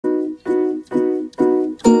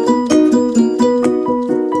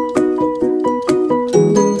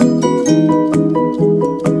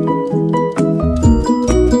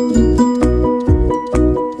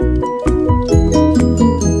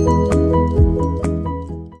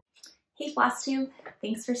Flosstube.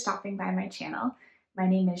 Thanks for stopping by my channel. My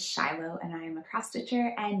name is Shiloh and I am a cross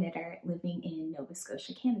stitcher and knitter living in Nova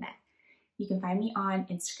Scotia, Canada. You can find me on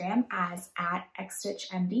Instagram as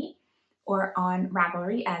 @Xstitchmd or on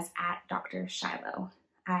Ravelry as @Dr. Shiloh.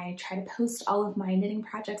 I try to post all of my knitting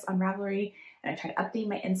projects on Ravelry and I try to update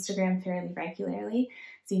my Instagram fairly regularly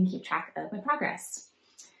so you can keep track of my progress.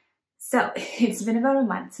 So it's been about a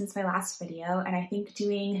month since my last video, and I think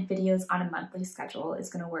doing videos on a monthly schedule is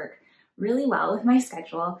going to work really well with my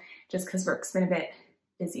schedule just because work's been a bit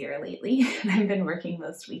busier lately and I've been working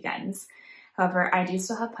most weekends. However, I do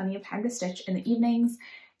still have plenty of time to stitch in the evenings,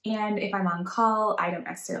 and if I'm on call, I don't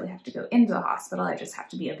necessarily have to go into the hospital, I just have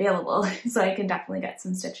to be available. So I can definitely get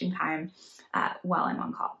some stitching time while I'm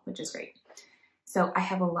on call, which is great. So I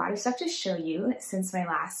have a lot of stuff to show you since my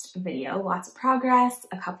last video, lots of progress,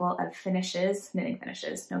 a couple of finishes, knitting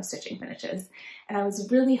finishes, no stitching finishes. And I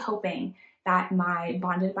was really hoping that my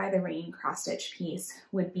Bonded by the Rain cross stitch piece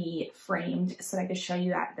would be framed so that I could show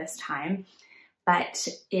you at this time, but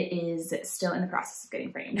it is still in the process of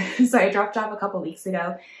getting framed. So I dropped off a couple weeks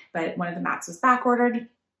ago, but one of the mats was back ordered.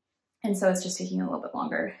 And so it's just taking a little bit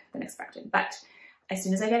longer than expected. But as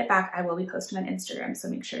soon as I get it back, I will be posting on Instagram. So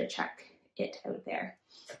make sure to check it out there.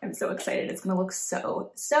 I'm so excited. It's going to look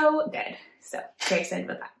so good. So very excited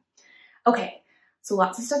about that. Okay, so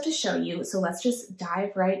lots of stuff to show you. So let's just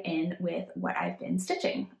dive right in with what I've been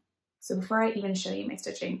stitching. So before I even show you my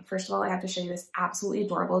stitching, first of all, I have to show you this absolutely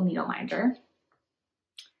adorable needle minder.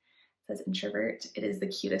 It says Introvert. It is the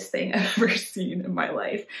cutest thing I've ever seen in my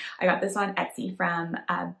life. I got this on Etsy from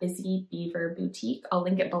Busy Beaver Boutique. I'll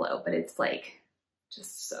link it below, but it's like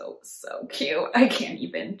just so cute. I can't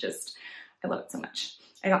even just, I love it so much.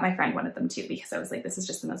 I got my friend one of them too because I was like, this is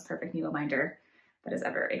just the most perfect needle minder that has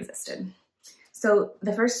ever existed. So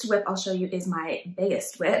the first WIP I'll show you is my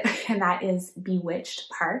biggest WIP, and that is Bewitched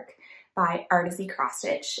Park by Artisy Cross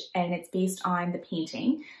Stitch, and it's based on the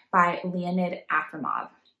painting by Leonid Afremov.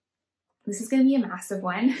 This is going to be a massive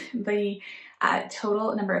one. The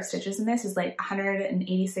total number of stitches in this is like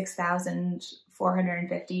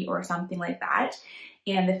 186,450 or something like that.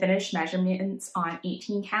 And the finished measurements on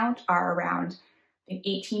 18 count are around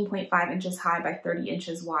 18.5 inches high by 30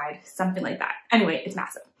 inches wide, something like that. Anyway, it's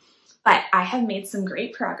massive. But I have made some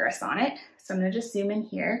great progress on it. So I'm going to just zoom in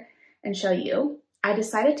here and show you. I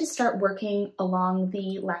decided to start working along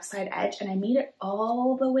the left side edge, and I made it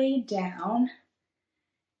all the way down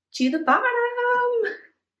to the bottom.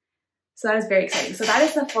 So that is very exciting. So that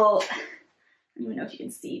is the full, I don't even know if you can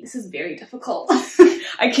see, this is very difficult.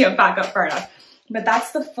 I can't back up far enough. But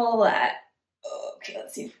that's the full, okay,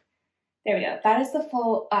 let's see. There we go. That is the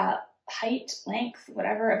full height, length,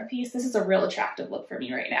 whatever of the piece. This is a real attractive look for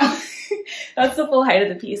me right now. That's the full height of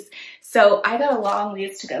the piece. So I got a long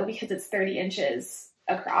ways to go because it's 30 inches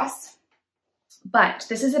across. But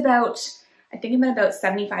this is about, I think I'm at about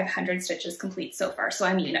 7,500 stitches complete so far. So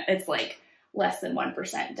I mean, it's like less than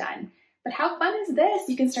 1% done. But how fun is this?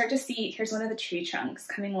 You can start to see, here's one of the tree trunks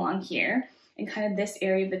coming along here. And kind of this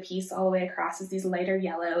area of the piece all the way across is these lighter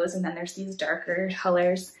yellows, and then there's these darker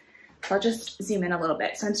colors. So I'll just zoom in a little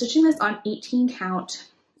bit. So I'm stitching this on 18 count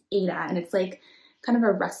Aida, and it's like kind of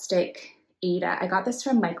a rustic Aida. I got this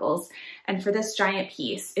from Michael's, and for this giant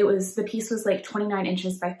piece, the piece was like 29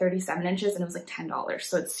 inches by 37 inches, and it was like $10,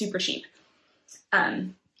 so it's super cheap. But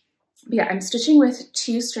yeah, I'm stitching with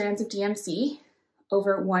 2 strands of DMC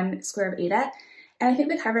over 1 square of Aida, and I think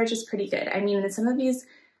the coverage is pretty good. I mean, in some of these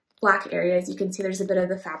black areas, you can see there's a bit of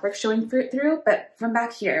the fabric showing through, but from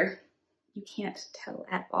back here, you can't tell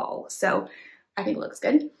at all. So I think it looks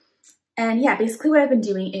good. And yeah, basically what I've been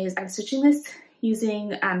doing is I'm stitching this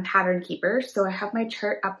using Pattern Keeper. So I have my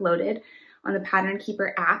chart uploaded on the Pattern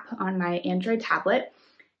Keeper app on my Android tablet.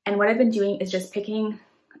 And what I've been doing is just picking,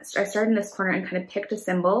 I started in this corner and kind of picked a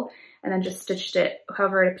symbol and then just stitched it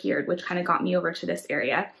however it appeared, which kind of got me over to this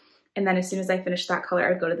area. And then as soon as I finished that color,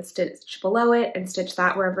 I would go to the stitch below it and stitch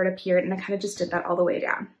that wherever it appeared. And I kind of just did that all the way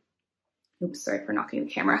down. Oops, sorry for knocking the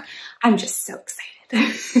camera. I'm just so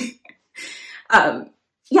excited.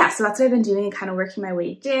 Yeah, so that's what I've been doing, kind of working my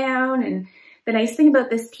way down. And the nice thing about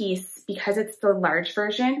this piece, because it's the large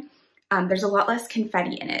version, there's a lot less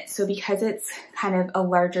confetti in it. So because it's kind of a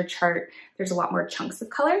larger chart, there's a lot more chunks of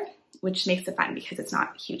color, which makes it fun because it's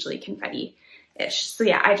not hugely confetti-ish. So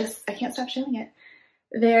yeah, I can't stop showing it.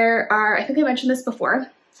 There are, I think I mentioned this before,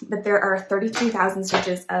 but there are 33,000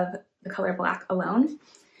 stitches of the color black alone.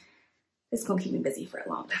 This is going to keep me busy for a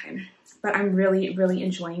long time, but I'm really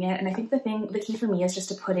enjoying it. And I think the key for me is just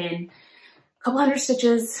to put in a couple hundred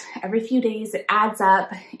stitches every few days. It adds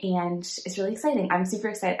up and it's really exciting. I'm super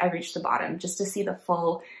excited I reached the bottom just to see the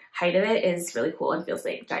full height of it is really cool and feels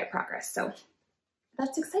like giant progress. So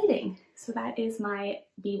that's exciting. So that is my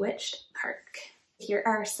Bewitched Park. Here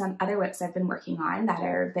are some other whips I've been working on that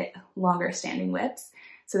are a bit longer standing whips.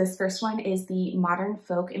 So this first one is the Modern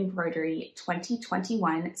Folk Embroidery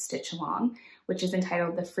 2021 Stitch Along, which is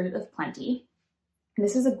entitled The Fruit of Plenty. And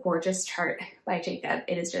this is a gorgeous chart by Jacob.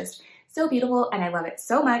 It is just so beautiful and I love it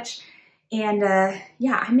so much. And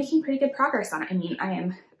yeah, I'm making pretty good progress on it. I mean, I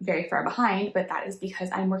am very far behind, but that is because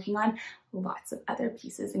I'm working on lots of other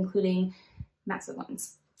pieces, including massive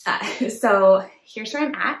ones. So here's where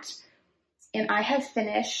I'm at. And I have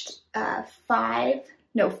finished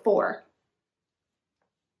 4.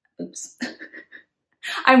 Oops.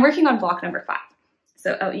 I'm working on block number 5.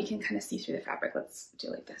 So, oh, you can kind of see through the fabric. Let's do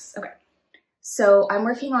it like this. Okay. So I'm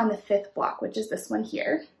working on the 5th block, which is this one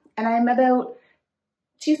here. And I'm about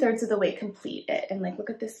 2/3 of the way complete it. And like, look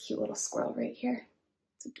at this cute little squirrel right here.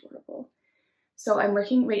 It's adorable. So I'm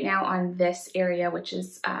working right now on this area, which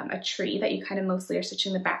is a tree that you kind of mostly are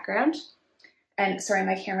stitching the background. And sorry,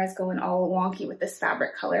 my camera's going all wonky with this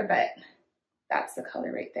fabric color, but that's the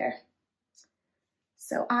color right there.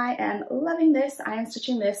 So I am loving this. I am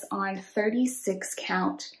stitching this on 36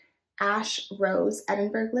 count Ash Rose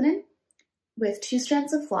Edinburgh linen with 2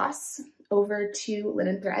 strands of floss over 2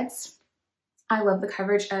 linen threads. I love the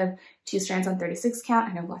coverage of 2 strands on 36 count.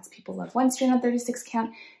 I know lots of people love 1 strand on 36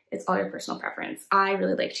 count. It's all your personal preference. I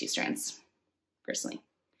really like 2 strands, personally.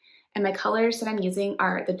 And my colors that I'm using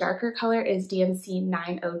are, the darker color is DMC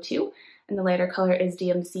 902, and the lighter color is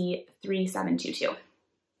DMC 3722.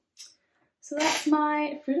 So that's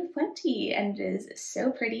my Fruit of Plenty, and it is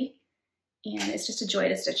so pretty, and it's just a joy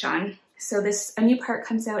to stitch on. So a new part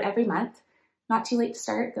comes out every month. Not too late to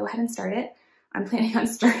start, go ahead and start it. I'm planning on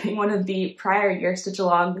starting one of the prior year stitch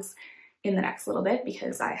alongs in the next little bit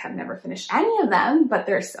because I have never finished any of them, but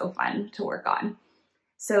they're so fun to work on.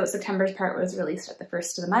 So September's part was released at the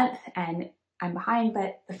 1st of the month and I'm behind,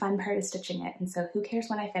 but the fun part is stitching it. And so who cares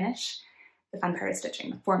when I finish? The fun part is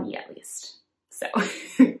stitching, for me at least. So,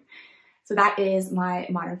 so that is my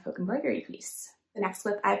Modern Folk Embroidery piece. The next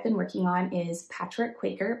whip I've been working on is Patchwork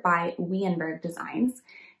Quaker by Wienberg Designs.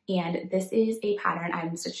 And this is a pattern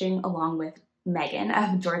I'm stitching along with Megan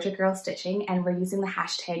of Georgia Girl Stitching, and we're using the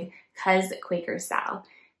hashtag #CusQuakersSal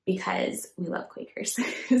because we love Quakers.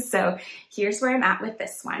 So here's where I'm at with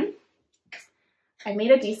this one. I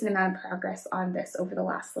made a decent amount of progress on this over the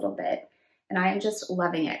last little bit, and I am just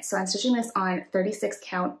loving it. So I'm stitching this on 36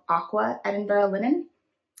 count Aqua Edinburgh linen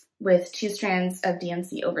with 2 strands of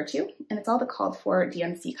DMC over 2, and it's all the called for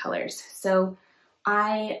DMC colors. So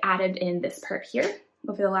I added in this part here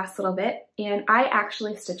over the last little bit, and I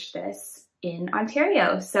actually stitched this in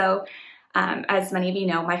Ontario. So as many of you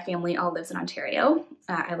know, my family all lives in Ontario.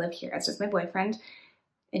 I live here, as does my boyfriend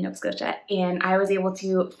in Nova Scotia. And I was able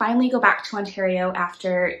to finally go back to Ontario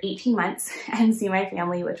after 18 months and see my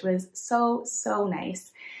family, which was so, so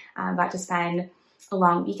nice. Got to spend a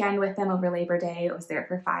long weekend with them over Labor Day. I was there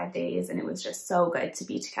for 5 days and it was just so good to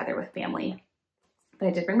be together with family. But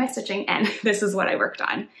I did bring my stitching and this is what I worked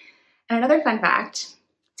on. And another fun fact,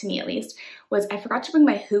 to me at least, was I forgot to bring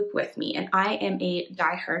my hoop with me, and I am a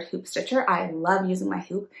die-hard hoop stitcher. I love using my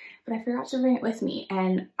hoop, but I forgot to bring it with me,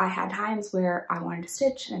 and I had times where I wanted to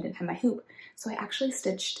stitch and I didn't have my hoop, so I actually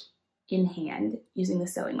stitched in hand using the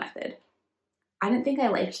sewing method. I didn't think I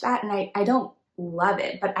liked that, and I don't love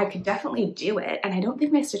it, but I could definitely do it, and I don't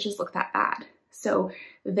think my stitches look that bad. So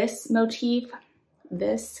this motif,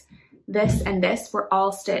 this, and this were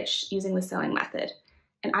all stitched using the sewing method.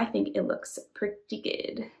 And I think it looks pretty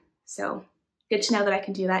good. So good to know that I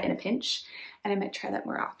can do that in a pinch, and I might try that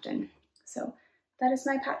more often. So that is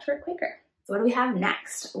my Patchwork Quaker. So what do we have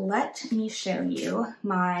next? Let me show you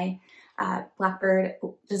my Blackbird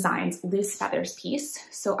Designs Loose Feathers piece.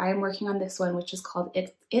 So I am working on this one, which is called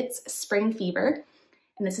It's Spring Fever.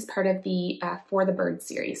 And this is part of the For the Bird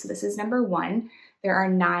series. So this is number 1. There are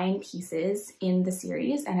 9 pieces in the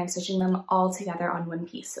series, and I'm stitching them all together on one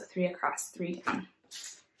piece. So 3 across, 3 down.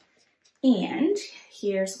 And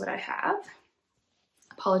here's what I have.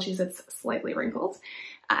 Apologies, it's slightly wrinkled.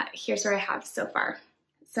 Here's what I have so far.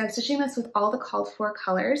 So I'm stitching this with all the called for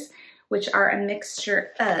colors, which are a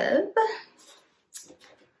mixture of, let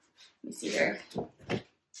me see here,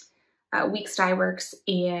 Weeks Dye Works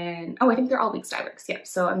and, oh, I think they're all Weeks Dye Works, yeah.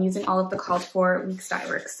 So I'm using all of the called for Weeks Dye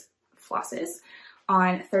Works flosses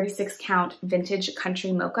on 36 count Vintage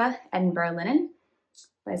Country Mocha Edinburgh linen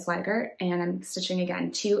by Swigert, and I'm stitching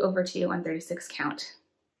again 2 over 2 on 36 count.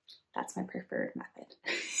 That's my preferred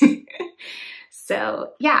method.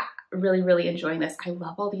 So yeah, really, really enjoying this. I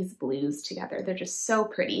love all these blues together. They're just so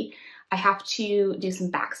pretty. I have to do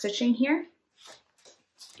some back stitching here.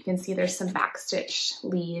 You can see there's some backstitch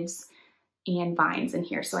leaves and vines in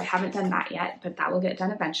here. So I haven't done that yet, but that will get done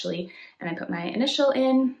eventually. And I put my initial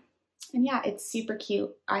in, and yeah, it's super cute.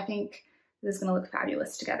 I think this is gonna look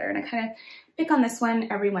fabulous together. And I kind of pick on this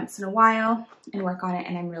one every once in a while and work on it,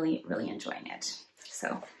 and I'm really, really enjoying it.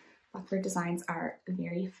 So Blackbird designs are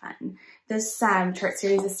very fun. This chart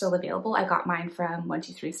series is still available. I got mine from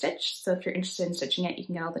 123 Stitch. So if you're interested in stitching it, you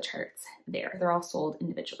can get all the charts there. They're all sold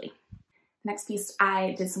individually. Next piece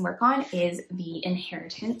I did some work on is the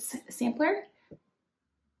Inheritance sampler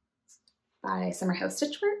by Summer House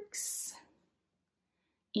Stitchworks.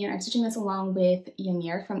 And I'm stitching this along with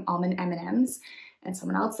Yamir from Almond M&Ms and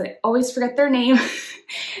someone else that I always forget their name.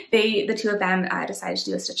 The two of them decided to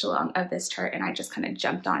do a stitch along of this chart, and I just kind of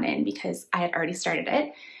jumped on in because I had already started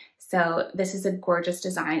it. So this is a gorgeous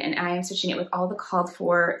design, and I am stitching it with all the called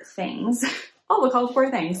for things, all the called for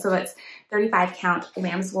things. So it's 35 count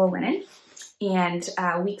lamb's wool linen and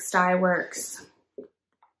Weeks Dye Works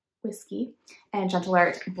Whiskey and Gentle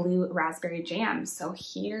Art Blue Raspberry Jam. So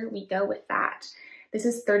here we go with that. This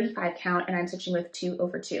is 35 count, and I'm stitching with 2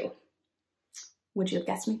 over 2. Would you have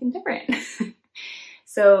guessed anything different?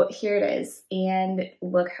 So here it is, and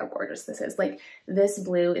look how gorgeous this is. Like, this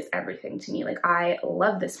blue is everything to me. Like, I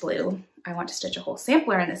love this blue. I want to stitch a whole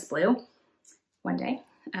sampler in this blue one day.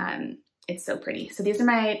 It's so pretty. So these are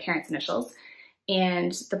my parents' initials,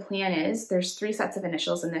 and the plan is there's 3 sets of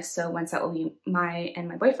initials in this. So one set will be my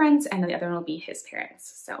boyfriend's, and the other one will be his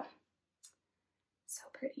parents. So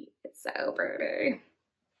pretty. It's so pretty.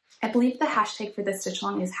 I believe the hashtag for this stitch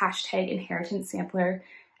along is hashtag Inheritance Sampler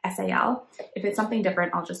SAL. If it's something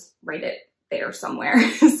different, I'll just write it there somewhere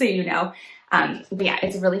so you know. But yeah,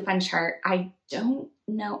 it's a really fun chart. I don't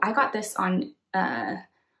know. I got this on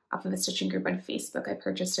off of a stitching group on Facebook. I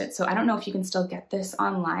purchased it. So I don't know if you can still get this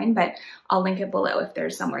online, but I'll link it below if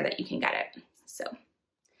there's somewhere that you can get it. So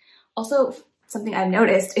also, something I've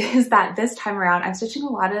noticed is that this time around, I'm stitching a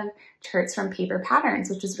lot of charts from paper patterns,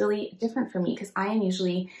 which is really different for me because I am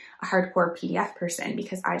usually a hardcore PDF person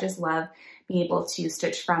because I just love being able to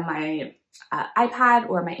stitch from my iPad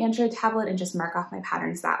or my Android tablet and just mark off my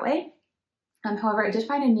patterns that way. However, I did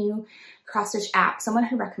find a new cross-stitch app. Someone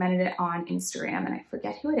had recommended it on Instagram, and I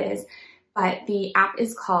forget who it is, but the app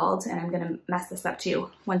is called, and I'm gonna mess this up too,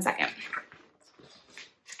 one second.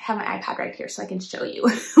 I have my iPad right here so I can show you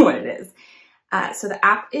what it is. So the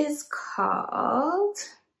app is called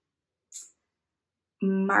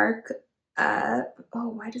Markup. Oh,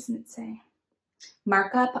 why doesn't it say?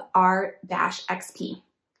 Markup R-XP.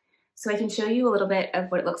 So I can show you a little bit of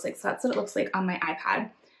what it looks like. So that's what it looks like on my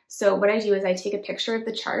iPad. So what I do is I take a picture of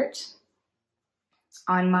the chart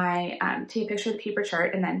on my, take a picture of the paper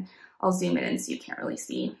chart, and then I'll zoom it in so you can't really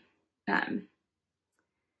see.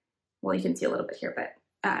 Well, you can see a little bit here, but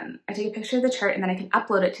I take a picture of the chart and then I can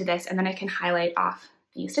upload it to this, and then I can highlight off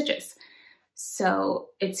the stitches. So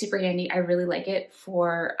it's super handy. I really like it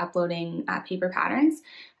for uploading paper patterns.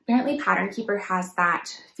 Apparently Pattern Keeper has that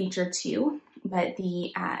feature too, but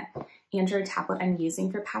the Android tablet I'm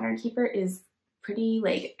using for Pattern Keeper is pretty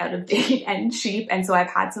like out of date and cheap, and so I've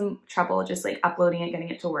had some trouble just like uploading it, getting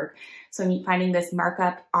it to work. So I'm finding this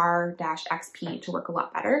Markup R-XP to work a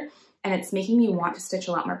lot better. And it's making me want to stitch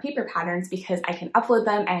a lot more paper patterns because I can upload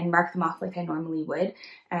them and mark them off like I normally would.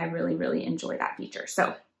 And I really, really enjoy that feature.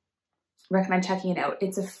 So recommend checking it out.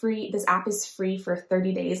 It's a free, this app is free for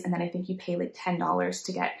 30 days. And then I think you pay like $10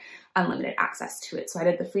 to get unlimited access to it. So I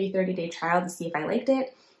did the free 30-day trial to see if I liked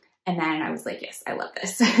it. And then I was like, yes, I love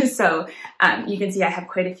this. So you can see I have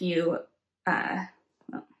quite a few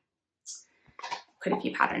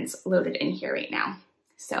patterns loaded in here right now.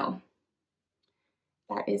 So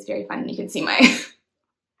that is very fun. You can see my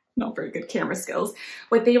not very good camera skills.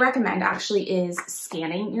 What they recommend actually is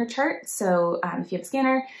scanning your chart. So if you have a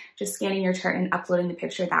scanner, just scanning your chart and uploading the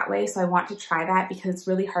picture that way. So I want to try that because it's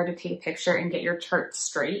really hard to take a picture and get your chart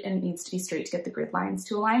straight, and it needs to be straight to get the grid lines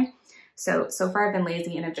to align. So far I've been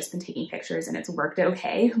lazy and I've just been taking pictures and it's worked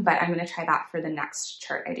okay, but I'm gonna try that for the next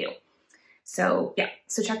chart I do. So yeah,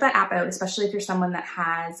 so check that app out, especially if you're someone that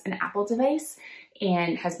has an Apple device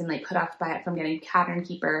and has been like put off by it from getting Pattern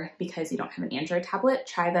Keeper because you don't have an Android tablet.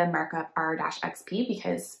 Try the Markup R-XP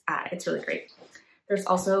because it's really great. There's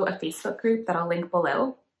also a Facebook group that I'll link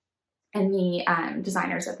below, and the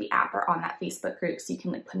designers of the app are on that Facebook group, so you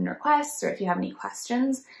can like put in requests, or if you have any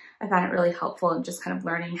questions. I found it really helpful in just kind of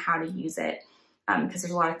learning how to use it because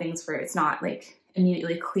there's a lot of things where it's not like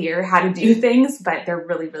immediately clear how to do things, but they're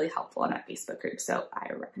really, really helpful in that Facebook group, so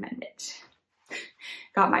I recommend it.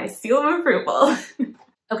 Got my seal of approval.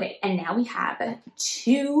 Okay, and now we have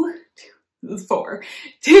two 4,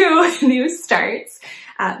 2 new starts,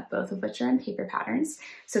 both of which are in paper patterns.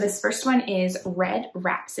 So this first one is Red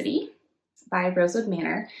Rhapsody by Rosewood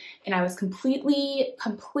Manor, and I was completely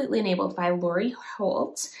enabled by Lori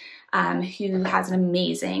Holt, who has an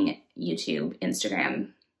amazing YouTube, Instagram,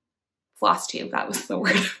 Flosstube, that was the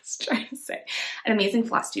word I was trying to say, an amazing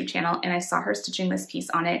Flosstube channel, and I saw her stitching this piece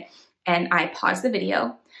on it, and I paused the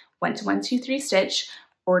video, went to 1, 2, 3 stitch,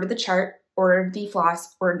 ordered the chart, ordered the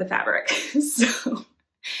floss, ordered the fabric. So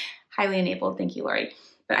highly enabled, thank you, Lori.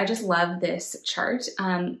 But I just love this chart.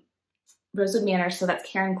 Rosewood Manor, so that's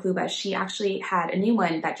Karen Kluba. She actually had a new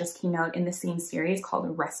one that just came out in the same series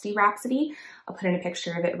called Rusty Rhapsody. I'll put in a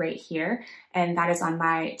picture of it right here. And that is on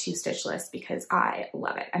my to stitch list because I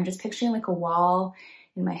love it. I'm just picturing like a wall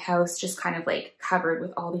in my house, just kind of like covered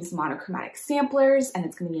with all these monochromatic samplers, and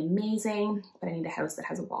it's gonna be amazing. But I need a house that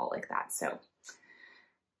has a wall like that. So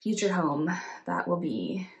future home, that will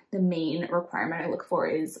be the main requirement I look for,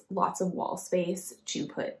 is lots of wall space to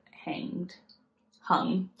put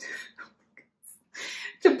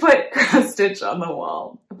to put cross stitch on the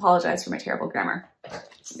wall. Apologize for my terrible grammar. But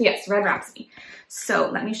yes, Red Rhapsody. So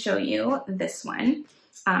let me show you this one.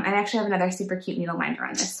 I actually have another super cute needle minder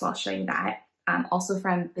on this, so I'll show you that. Also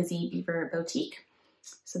from Busy Beaver Boutique.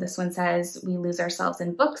 So this one says, we lose ourselves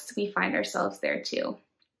in books, we find ourselves there too.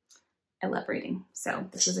 I love reading, so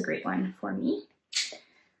this is a great one for me.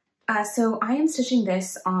 So I am stitching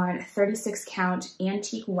this on 36 count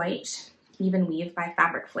antique white even weave by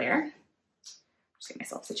Fabric Flair. Just get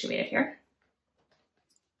myself situated here.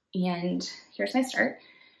 And here's my start.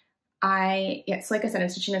 So like I said, I'm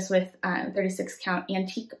stitching this with 36 count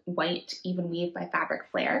antique white even weave by Fabric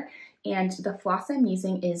Flair. And the floss I'm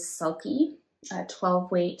using is Sulky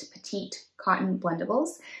 12 weight petite cotton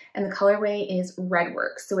blendables, and the colorway is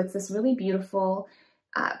Redwork. So it's this really beautiful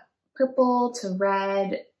purple to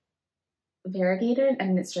red variegated,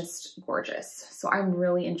 and it's just gorgeous. So I'm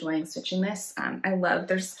really enjoying stitching this.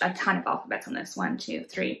 There's a ton of alphabets on this. 1, 2,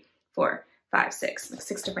 3, 4, 5, 6, like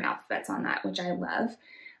 6 different alphabets on that, which I love.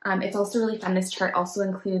 It's also really fun. This chart also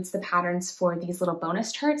includes the patterns for these little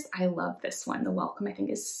bonus charts. I love this one. The welcome, I think,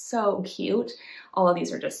 is so cute. All of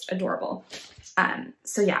these are just adorable.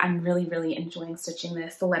 So yeah, I'm really enjoying stitching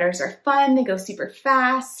this. The letters are fun. They go super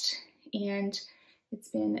fast, and it's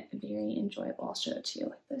been very enjoyable. I'll show it to you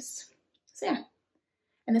like this. So yeah,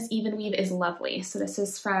 and this even weave is lovely. So this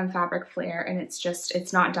is from Fabric Flair, and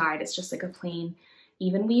it's not dyed. It's just like a plain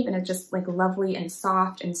even weave, and it's just like lovely and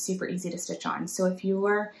soft and super easy to stitch on. So if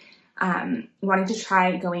you're wanting to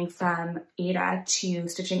try going from Aida to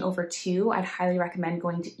stitching over 2, I'd highly recommend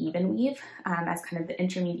going to even weave as kind of the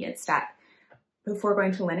intermediate step before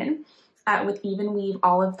going to linen. With even weave,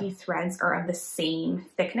 all of the threads are of the same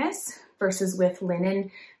thickness, versus with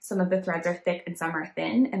linen, some of the threads are thick and some are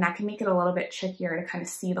thin, and that can make it a little bit trickier to kind of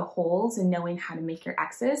see the holes and knowing how to make your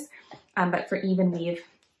X's. But for even weave,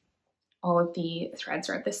 all of the threads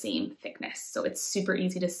are of the same thickness, so it's super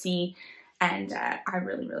easy to see, and I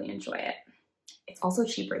really enjoy it. It's also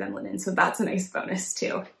cheaper than linen, so that's a nice bonus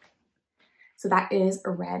too. So that is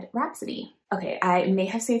Red Rhapsody. Okay, I may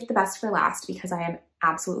have saved the best for last because I am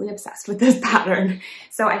absolutely obsessed with this pattern.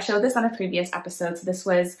 So I showed this on a previous episode. So this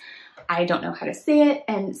was, I don't know how to say it,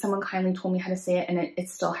 and someone kindly told me how to say it, and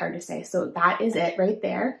it's still hard to say. So that is it right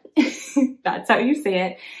there. That's how you say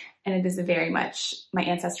it. And it is very much, my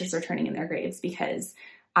ancestors are turning in their graves because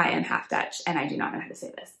I am half Dutch and I do not know how to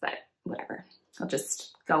say this, but whatever. I'll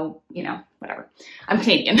just go, whatever. I'm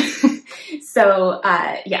Canadian. So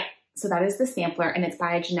yeah. So that is the sampler, and it's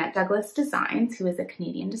by Jeanette Douglas Designs, who is a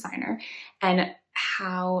Canadian designer. And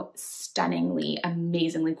how stunningly,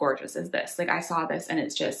 amazingly gorgeous is this? Like, I saw this and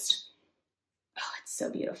it's just, oh, it's so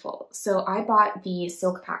beautiful. So I bought the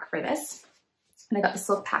silk pack for this, and I got the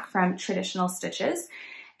silk pack from Traditional Stitches.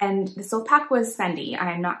 And the silk pack was spendy,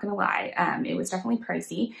 I'm not gonna lie. It was definitely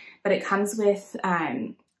pricey, but it comes with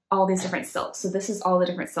all these different silks. So this is all the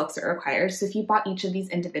different silks it requires. So if you bought each of these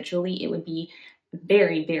individually, it would be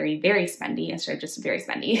very spendy instead of just very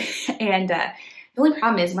spendy. And the only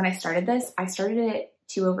problem is when I started this, I started it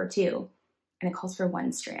 2 over 2, and it calls for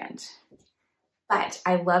 1 strand. But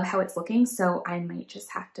I love how it's looking, so I might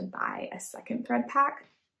just have to buy a second thread pack.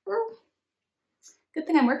 Good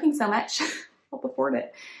thing I'm working so much. I'll afford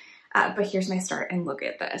it. But here's my start, and look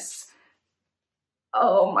at this.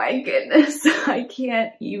 Oh my goodness, I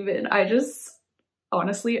can't even.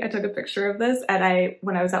 Honestly, I took a picture of this, and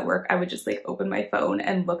when I was at work, I would just like open my phone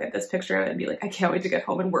and look at this picture and be like, I can't wait to get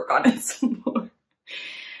home and work on it some more.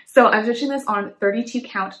 So I'm stitching this on 32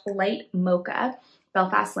 count light mocha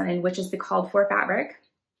Belfast linen, which is the called for fabric.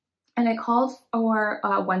 And I called for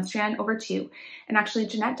 1 strand over 2. And actually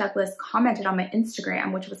Jeanette Douglas commented on my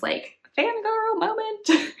Instagram, which was like, fangirl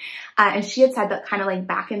moment. And she had said that kind of like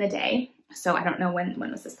back in the day, so I don't know when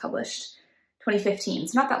was this published, 2015,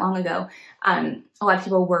 so not that long ago, a lot of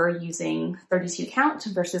people were using 32 count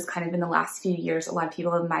versus kind of in the last few years, a lot of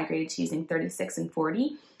people have migrated to using 36 and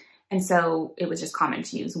 40. And so it was just common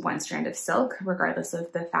to use 1 strand of silk, regardless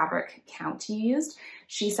of the fabric count you used.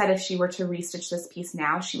 She said if she were to restitch this piece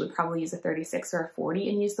now, she would probably use a 36 or a 40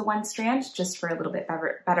 and use the 1 strand just for a little bit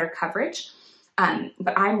better coverage.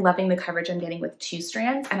 But I'm loving the coverage I'm getting with 2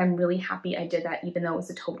 strands, and I'm really happy I did that even though it was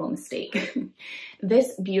a total mistake.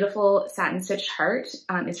 This beautiful satin stitch heart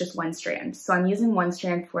is just 1 strand. So I'm using 1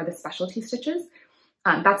 strand for the specialty stitches.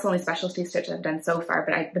 That's the only specialty stitch I've done so far,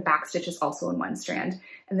 but the back stitch is also in 1 strand.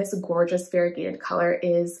 And this gorgeous variegated color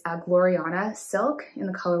is Gloriana silk in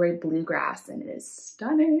the colorway Bluegrass, and it is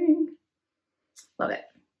stunning. Love it.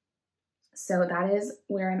 So that is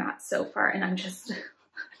where I'm at so far, and I'm just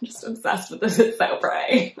obsessed with this. It's so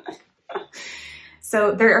bright.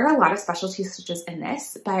 So there are a lot of specialty stitches in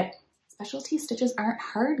this, but specialty stitches aren't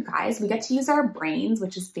hard, guys. We get to use our brains,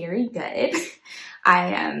 which is very good.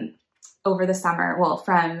 Over the summer, well,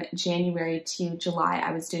 from January to July,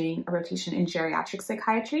 I was doing a rotation in geriatric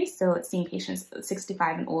psychiatry. So it's seeing patients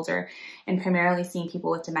 65 and older and primarily seeing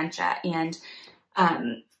people with dementia. And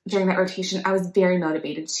during that rotation, I was very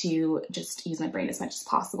motivated to just use my brain as much as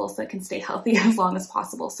possible so I can stay healthy as long as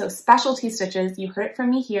possible. So specialty stitches, you heard it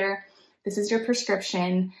from me here. This is your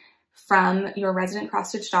prescription from your resident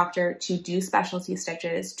cross-stitch doctor to do specialty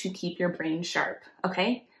stitches to keep your brain sharp,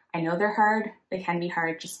 okay? I know they're hard, they can be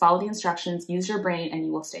hard. Just follow the instructions, use your brain, and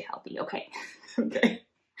you will stay healthy, okay? Okay.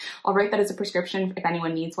 I'll write that as a prescription. If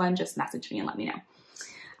anyone needs one, just message me and let me know.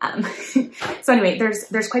 So anyway,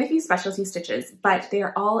 there's quite a few specialty stitches, but they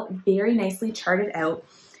are all very nicely charted out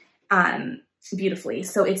beautifully.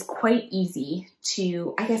 So it's quite easy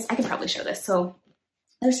to, I guess I could probably show this. So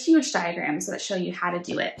there's huge diagrams that show you how to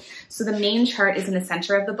do it. So the main chart is in the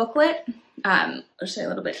center of the booklet. I'll show you a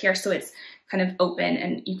little bit here. So it's kind of open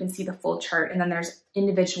and you can see the full chart. And then there's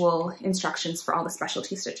individual instructions for all the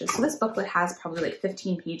specialty stitches. So this booklet has probably like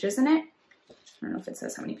 15 pages in it. I don't know if it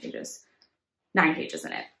says how many pages. 9 pages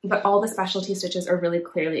in it, but all the specialty stitches are really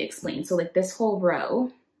clearly explained. So like this whole row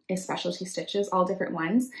is specialty stitches, all different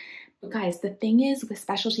ones. But guys, the thing is with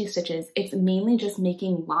specialty stitches, it's mainly just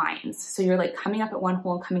making lines. So you're like coming up at one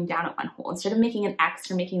hole and coming down at one hole. Instead of making an X,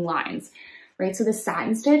 you're making lines, right? So the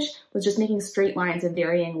satin stitch was just making straight lines of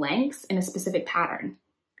varying lengths in a specific pattern.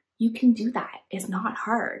 You can do that. It's not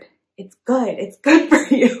hard. It's good. It's good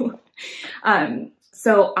for you.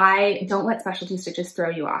 So I don't let specialty stitches throw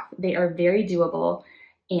you off. They are very doable.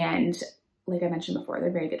 And like I mentioned before, they're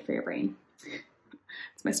very good for your brain.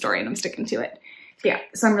 It's my story and I'm sticking to it. But yeah,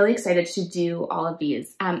 so I'm really excited to do all of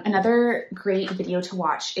these. Another great video to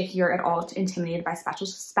watch if you're at all intimidated by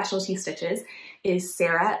specialty stitches is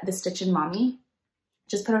Sarah, the Stitchin' Mommy.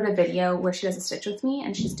 Just put out a video where she does a stitch with me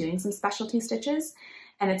and she's doing some specialty stitches.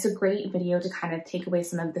 And it's a great video to kind of take away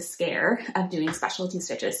some of the scare of doing specialty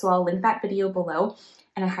stitches. So I'll link that video below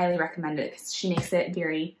and I highly recommend it because she makes it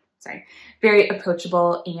very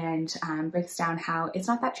approachable and breaks down how it's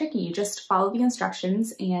not that tricky. You just follow the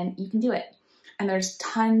instructions and you can do it. And there's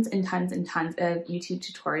tons and tons and tons of YouTube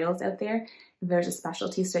tutorials out there. If there's a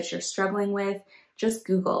specialty stitch you're struggling with, just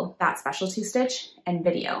Google that specialty stitch and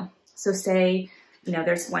video. So say, you know,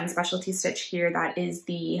 there's one specialty stitch here that is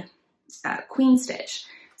the queen stitch.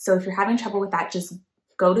 So if you're having trouble with that, just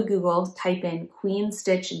go to Google, type in queen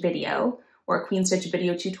stitch video or queen stitch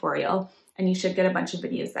video tutorial, and you should get a bunch of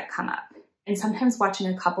videos that come up. And sometimes watching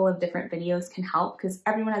a couple of different videos can help because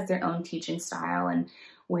everyone has their own teaching style and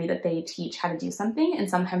way that they teach how to do something. And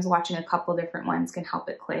sometimes watching a couple different ones can help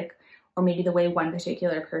it click, or maybe the way one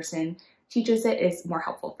particular person teaches it is more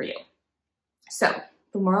helpful for you. So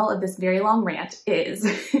the moral of this very long rant is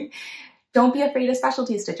don't be afraid of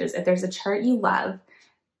specialty stitches. If there's a chart you love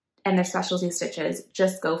and there's specialty stitches,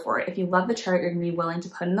 just go for it. If you love the chart, you're gonna be willing to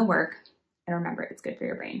put in the work, and remember, it's good for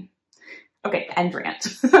your brain. Okay, end rant.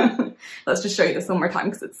 Let's just show you this one more time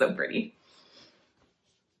because it's so pretty.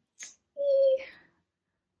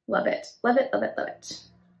 Love it, love it, love it, love it.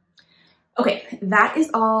 Okay, that is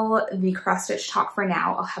all the cross stitch talk for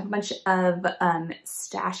now. I'll have a bunch of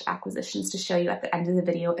stash acquisitions to show you at the end of the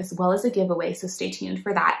video, as well as a giveaway, so stay tuned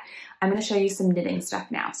for that. I'm gonna show you some knitting stuff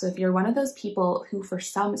now. So if you're one of those people who for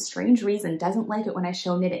some strange reason doesn't like it when I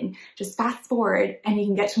show knitting, just fast forward and you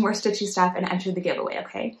can get to more stitchy stuff and enter the giveaway,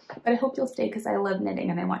 okay? But I hope you'll stay because I love knitting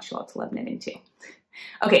and I want you all to love knitting too.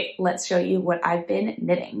 Okay, let's show you what I've been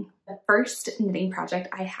knitting. The first knitting project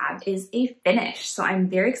I have is a finish. So I'm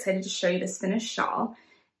very excited to show you this finished shawl.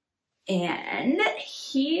 And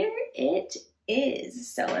here it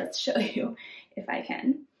is. So let's show you if I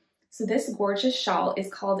can. So this gorgeous shawl is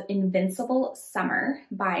called Invincible Summer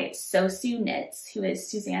by Sosu Knits, who is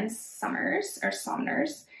Suzanne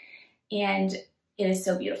Somners. And it is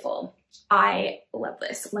so beautiful. I love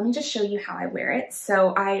this. Let me just show you how I wear it.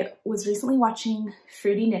 So I was recently watching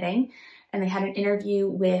Fruity Knitting, and they had an interview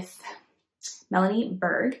with Melanie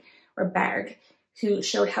Berg, who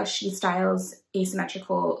showed how she styles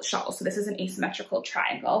asymmetrical shawls. So this is an asymmetrical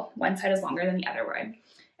triangle. One side is longer than the other one.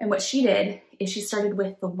 And what she did is she started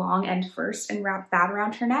with the long end first and wrapped that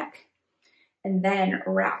around her neck, and then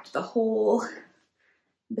wrapped the whole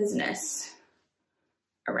business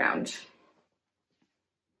around.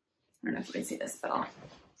 I don't know if you can see this at all.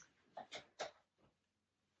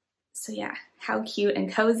 So yeah, how cute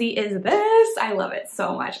and cozy is this? I love it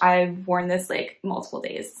so much. I've worn this like multiple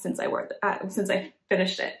days since I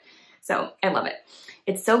finished it. So I love it.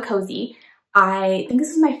 It's so cozy. I think this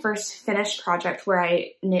is my first finished project where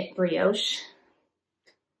I knit brioche.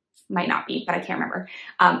 Might not be, but I can't remember.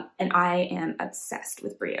 And I am obsessed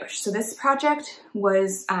with brioche. So this project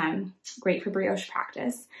was great for brioche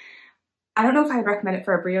practice. I don't know if I'd recommend it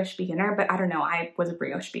for a brioche beginner, but I don't know. I was a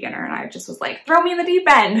brioche beginner and I just was like, throw me in the deep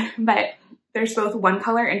end. But there's both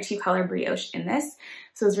 1-color and 2-color brioche in this.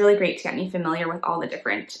 So it's really great to get me familiar with all the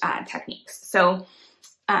different techniques. So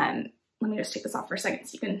let me just take this off for a second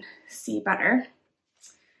so you can see better.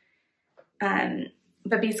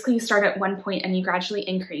 But basically you start at one point and you gradually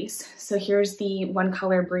increase. So here's the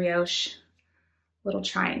 1-color brioche little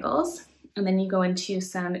triangles. And then you go into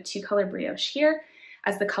some 2-color brioche here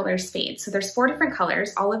as the colors fade. So there's 4 different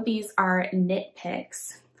colors. All of these are Knit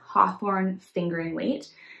Picks Hawthorne fingering weight.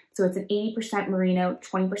 So it's an 80% merino,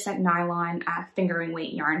 20% nylon fingering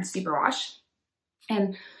weight yarn superwash.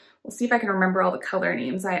 And we'll see if I can remember all the color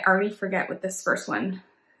names. I already forget what this first one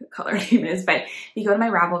color name is, but if you go to my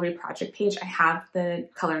Ravelry project page, I have the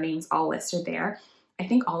color names all listed there. I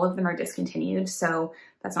think all of them are discontinued, so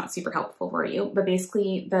that's not super helpful for you. But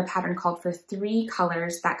basically the pattern called for 3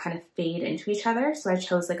 colors that kind of fade into each other. So I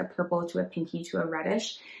chose like a purple to a pinky to a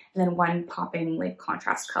reddish, and then 1 popping like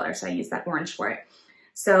contrast color. So I used that orange for it.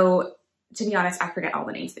 So to be honest, I forget all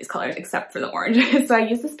the names of these colors except for the orange. So I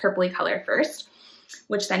used this purpley color first,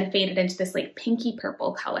 which then faded into this like pinky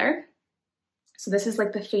purple color. So this is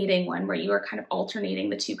like the fading one where you are kind of alternating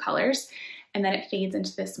the 2 colors, and then it fades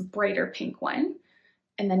into this brighter pink one.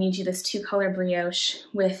 And then you do this 2-color brioche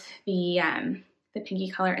with the pinky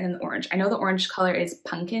color and then the orange. I know the orange color is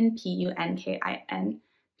Punkin, Punkin,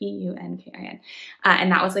 Punkin.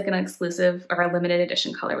 And that was like an exclusive or a limited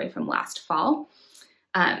edition colorway from last fall.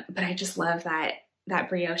 But I just love that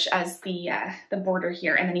brioche as the border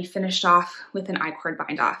here. And then he finished off with an I-cord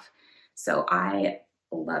bind off. So I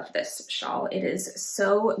love this shawl. It is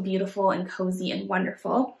so beautiful and cozy and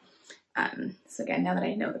wonderful. So again, now that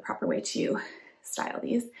I know the proper way to style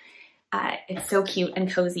these, it's so cute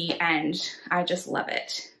and cozy and I just love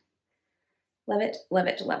it. Love it, love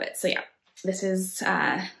it, love it. So yeah, this is,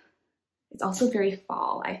 it's also very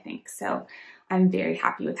fall, I think. So I'm very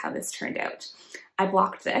happy with how this turned out. I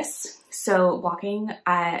blocked this. So blocking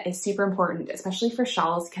is super important, especially for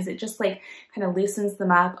shawls, because it just like kind of loosens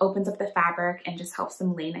them up, opens up the fabric, and just helps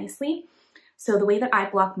them lay nicely. So the way that I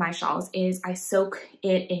block my shawls is I soak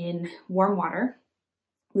it in warm water,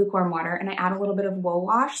 lukewarm water, and I add a little bit of wool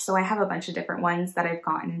wash. So I have a bunch of different ones that I've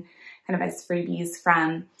gotten kind of as freebies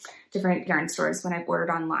from different yarn stores when I've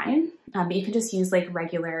ordered online. But you can just use like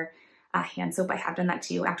regular hand soap. I have done that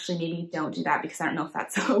too. Actually, maybe don't do that because I don't know if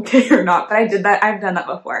that's okay or not, but I did that. I've done that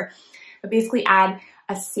before. But basically add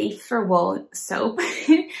a safe for wool soap,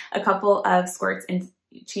 a couple of squirts into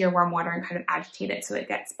your warm water and kind of agitate it so it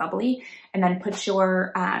gets bubbly, and then put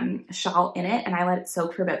your shawl in it, and I let it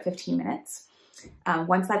soak for about 15 minutes.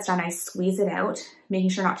 Once that's done, I squeeze it out, making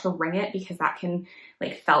sure not to wring it because that can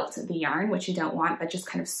like felt the yarn, which you don't want, but just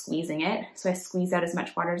kind of squeezing it. So I squeeze out as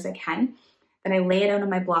much water as I can. Then I lay it out on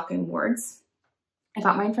my blocking boards. I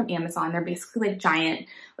got mine from Amazon. They're basically like giant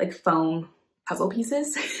like foam puzzle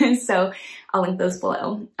pieces. So I'll link those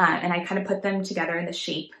below. And I kind of put them together in the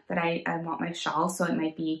shape that I want my shawl. So it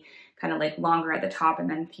might be kind of like longer at the top and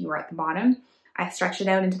then fewer at the bottom. I stretch it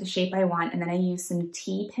out into the shape I want, and then I use some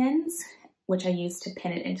T-pins, which I use to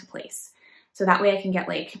pin it into place. So that way I can get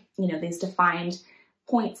like, you know, these defined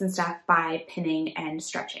points and stuff by pinning and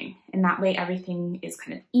stretching. And that way everything is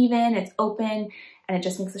kind of even, it's open, and it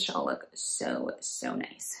just makes the shawl look so, so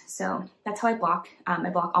nice. So that's how I block. I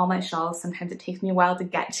block all my shawls. Sometimes it takes me a while to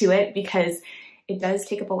get to it because it does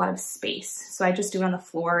take up a lot of space. So I just do it on the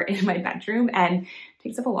floor in my bedroom, and it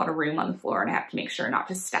takes up a lot of room on the floor, and I have to make sure not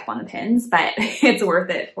to step on the pins, but it's worth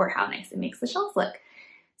it for how nice it makes the shawls look.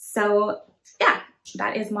 So yeah,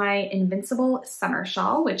 that is my Invincible summer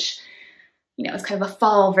shawl, which, you know, is kind of a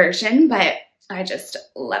fall version, but I just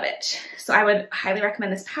love it. So I would highly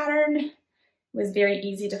recommend this pattern. It was very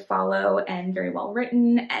easy to follow and very well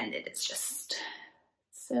written, and it is just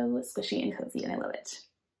so squishy and cozy, and I love it.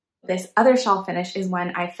 This other shawl finish is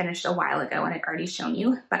one I finished a while ago and I'd already shown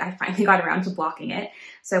you, but I finally got around to blocking it.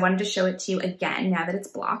 So I wanted to show it to you again now that it's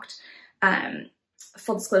blocked.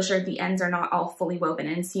 Full disclosure, the ends are not all fully woven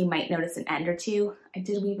in, so you might notice an end or two. I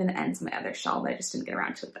did weave in the ends of my other shawl, but I just didn't get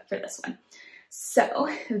around to it for this one. So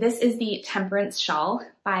this is the Temperance shawl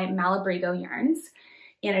by Malabrigo Yarns,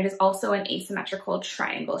 and it is also an asymmetrical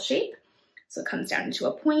triangle shape. So it comes down into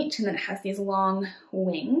a point, and then it has these long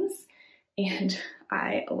wings, and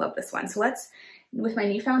I love this one. So let's, with my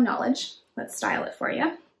newfound knowledge, let's style it for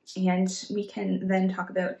you, and we can then talk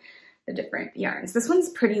about the different yarns. This one's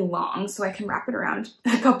pretty long, so I can wrap it around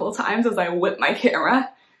a couple times as I whip my camera.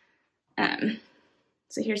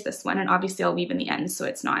 So here's this one, and obviously I'll weave in the ends so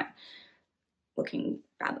it's not looking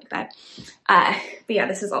bad like that. But yeah,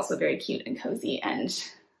 this is also very cute and cozy, and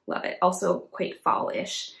love it. Also quite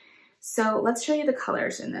fall-ish. So let's show you the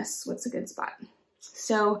colors in this. What's a good spot?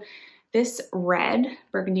 So this red,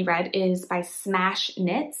 burgundy red, is by Smash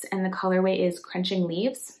Knits, and the colorway is Crunching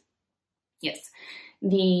Leaves. Yes.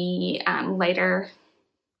 The lighter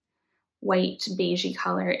white beigey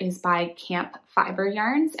color is by Camp Fiber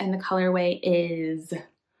Yarns, and the colorway is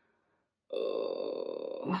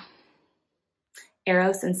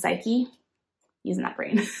Eros and Psyche, using that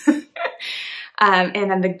brain. And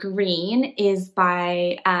then the green is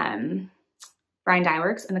by Brian Dye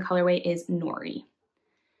Works, and the colorway is Nori.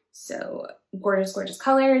 So gorgeous, gorgeous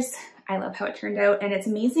colors. I love how it turned out, and it's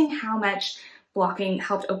amazing how much blocking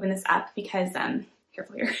helped open this up because,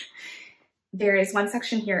 careful here, there is one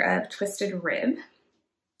section here of twisted rib.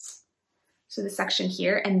 So this section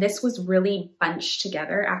here, and this was really bunched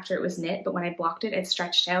together after it was knit, but when I blocked it, it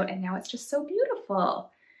stretched out, and now it's just so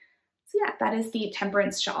beautiful. So yeah, that is the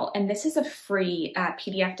Temperance shawl, and this is a free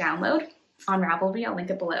PDF download on Ravelry. I'll link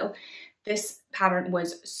it below. This pattern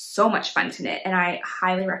was so much fun to knit, and I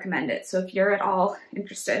highly recommend it. So if you're at all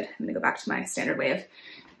interested, I'm gonna go back to my standard way of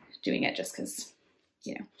doing it just because,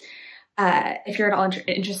 you know, if you're at all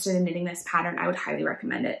interested in knitting this pattern, I would highly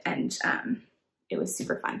recommend it. And it was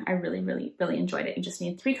super fun. I really, really, really enjoyed it. You just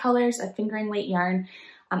need 3 colors, a fingering weight yarn.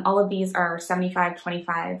 All of these are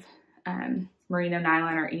 75-25 merino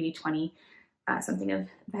nylon or 80-20, something of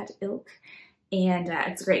that ilk. And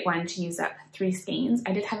it's a great one to use up 3 skeins.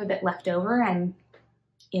 I did have a bit left over. I'm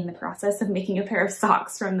in the process of making a pair of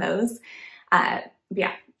socks from those. But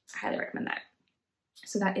yeah, I highly recommend that.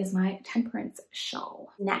 So that is my Temperance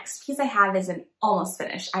shawl. Next piece I have is an almost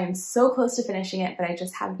finished. I am so close to finishing it, but I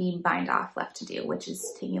just have the bind off left to do, which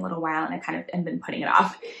is taking a little while, and I kind of have been putting it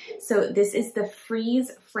off. So this is the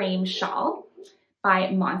Freeze Frame shawl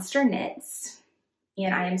by Monster Knits.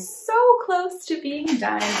 And I am so close to being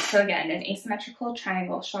done. So again, an asymmetrical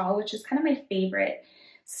triangle shawl, which is kind of my favorite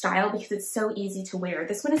style because it's so easy to wear.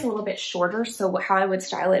 This one is a little bit shorter, so how I would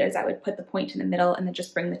style it is I would put the point in the middle and then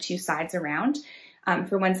just bring the 2 sides around.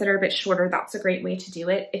 For ones that are a bit shorter, that's a great way to do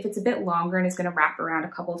it. If it's a bit longer and is going to wrap around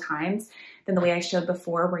a couple times, then the way I showed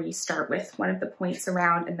before, where you start with one of the points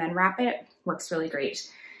around and then wrap it, works really great.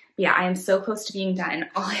 But yeah, I am so close to being done.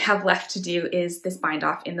 All I have left to do is this bind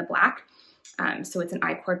off in the black. So it's an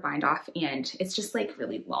I-cord bind off, and it's just like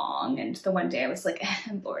really long. And the one day I was like,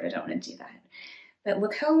 Lord, I don't want to do that. But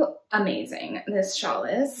look how amazing this shawl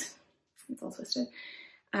is. It's all twisted.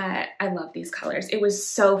 I love these colors. It was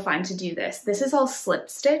so fun to do this. This is all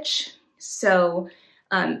slip stitch. So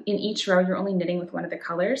in each row, you're only knitting with one of the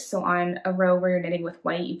colors. So on a row where you're knitting with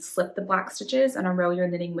white, you'd slip the black stitches. On a row you're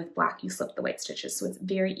knitting with black, you slip the white stitches. So it's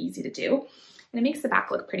very easy to do. And it makes the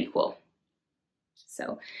back look pretty cool.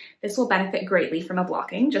 So this will benefit greatly from a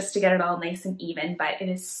blocking just to get it all nice and even, but it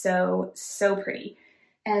is so, so pretty.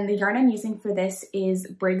 And the yarn I'm using for this is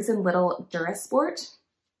Briggs & Little Durasport.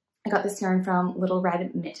 I got this yarn from Little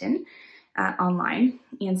Red Mitten online.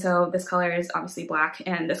 And so this color is obviously black,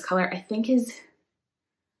 and this color I think is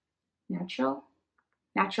natural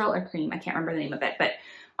or cream. I can't remember the name of it, but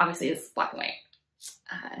obviously it's black and white.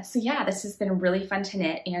 So yeah, this has been really fun to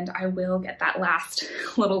knit, and I will get that last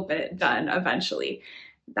little bit done eventually,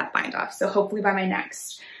 that bind off. So hopefully by my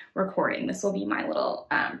next recording, this will be my little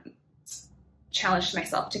challenge to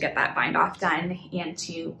myself to get that bind off done and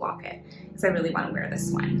to block it, because I really want to wear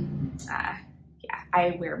this one. Yeah, yeah,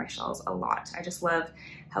 I wear my shawls a lot. I just love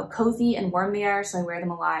how cozy and warm they are. So I wear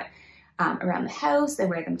them a lot around the house. I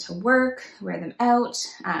wear them to work, wear them out.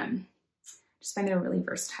 Just find it a really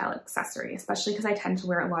versatile accessory, especially because I tend to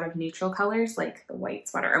wear a lot of neutral colors like the white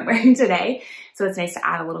sweater I'm wearing today. So it's nice to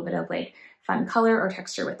add a little bit of like fun color or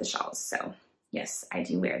texture with the shawls. So yes, I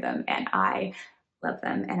do wear them and I love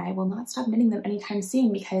them, and I will not stop knitting them anytime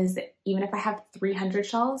soon, because even if I have 300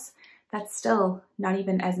 shawls, that's still not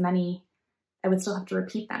even as many. I would still have to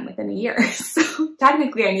repeat them within a year. So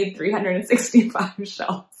technically I need 365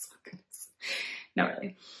 shawls. Oh, goodness. No,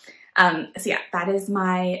 really. So yeah, that is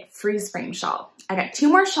my freeze frame shawl. I got 2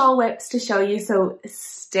 more shawl whips to show you, so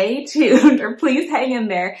stay tuned, or please hang in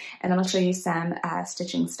there, and then I'll show you some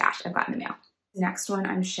stitching stash I've got in the mail. The next one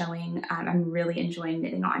I'm showing, I'm really enjoying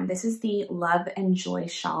knitting on. This is the Love and Joy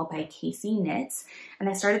shawl by Casey Knits, and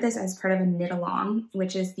I started this as part of a knit along,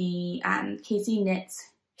 which is the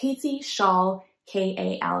Casey Shawl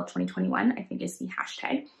KAL 2021, I think is the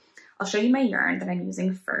hashtag. I'll show you my yarn that I'm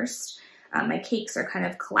using first. My cakes are kind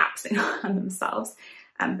of collapsing on themselves,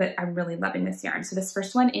 but I'm really loving this yarn. So this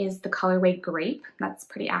first one is the colorway Grape. That's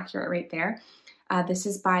pretty accurate right there. This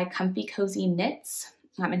is by Comfy Cozy Knits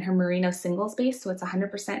in her merino singles base. So it's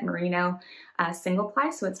 100% merino single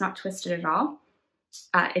ply, so it's not twisted at all.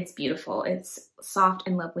 It's beautiful. It's soft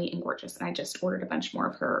and lovely and gorgeous. And I just ordered a bunch more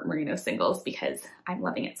of her merino singles because I'm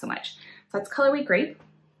loving it so much. So that's colorway Grape.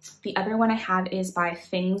 The other one I have is by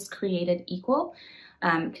Things Created Equal,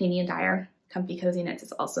 Canadian dyer. Comfy Cozy Knits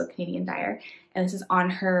is also Canadian dyer. And this is on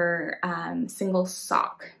her single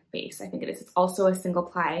sock base, I think it is. It's also a single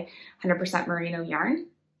ply 100% merino yarn.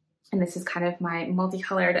 And this is kind of my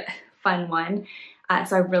multicolored fun one.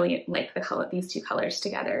 So I really like these 2 colors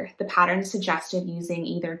together. The pattern suggested using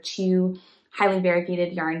either 2 highly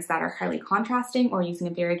variegated yarns that are highly contrasting, or using a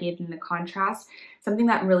variegated and a contrast, something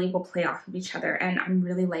that really will play off of each other. And I'm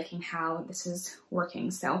really liking how this is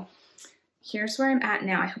working. So here's where I'm at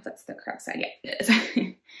now. I hope that's the correct side. Yeah, it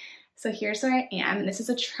is. So here's where I am. This is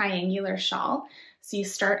a triangular shawl. So you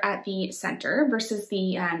start at the center versus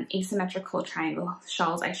the asymmetrical triangle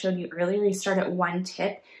shawls I showed you earlier. You start at one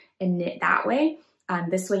tip and knit that way.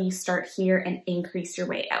 This way you start here and increase your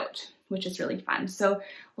way out, which is really fun. So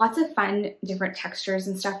lots of fun different textures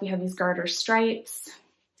and stuff. We have these garter stripes.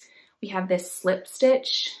 We have this slip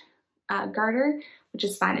stitch garter, which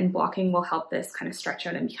is fun, and blocking will help this kind of stretch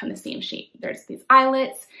out and become the same shape. There's these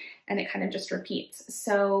eyelets, and it kind of just repeats.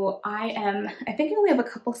 So I think I only have a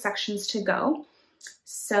couple sections to go.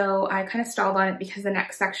 So I kind of stalled on it because the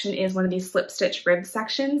next section is one of these slip stitch rib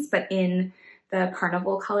sections, but in the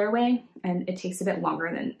carnival colorway, and it takes a bit longer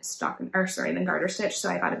than than garter stitch. So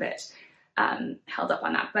I got a bit held up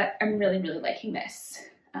on that, but I'm really, really liking this,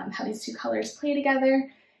 how these 2 colors play together,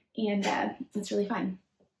 and it's really fun.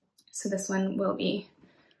 So this one will be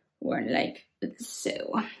worn like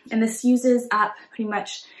so. And this uses up pretty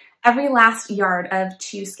much every last yard of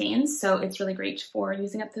 2 skeins. So it's really great for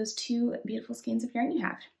using up those 2 beautiful skeins of yarn you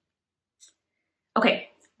have. Okay,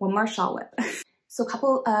 one more shawl whip. So a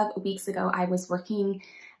couple of weeks ago, I was working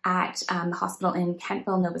at the hospital in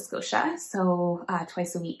Kentville, Nova Scotia. So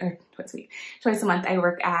twice a month, I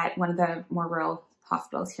work at one of the more rural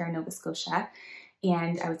hospitals here in Nova Scotia.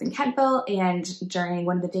 And I was in Kentville, and during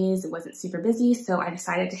one of the days, it wasn't super busy, so I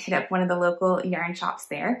decided to hit up one of the local yarn shops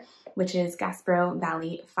there, which is Gaspereau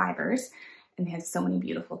Valley Fibers, and they have so many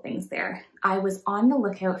beautiful things there. I was on the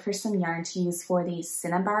lookout for some yarn to use for the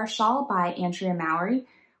Cinnabar shawl by Andrea Mowry,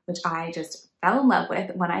 which I just fell in love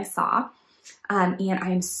with when I saw, and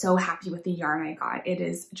I am so happy with the yarn I got. It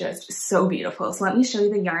is just so beautiful. So let me show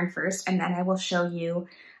you the yarn first, and then I will show you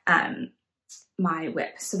my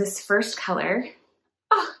whip. So this first color,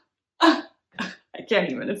 I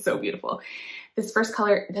can't even, it's so beautiful. This first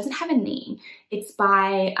color doesn't have a name. It's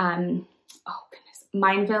by, oh goodness,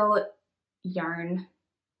 Mineville Yarn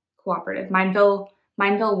Cooperative, Mineville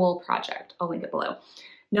Wool Project. I'll link it below.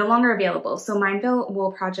 No longer available. So Mineville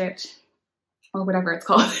Wool Project, or whatever it's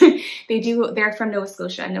called, they're from Nova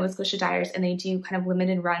Scotia dyers, and they do kind of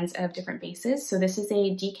limited runs of different bases. So this is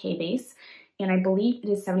a DK base, and I believe it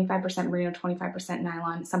is 75% merino, 25%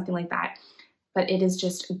 nylon, something like that. But it is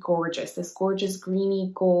just gorgeous. This gorgeous greeny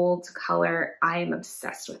gold color. I am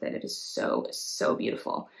obsessed with it. It is so, so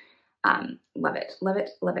beautiful. Love it, love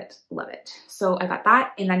it, love it, love it. So I got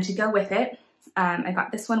that, and then to go with it, I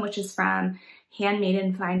got this one, which is from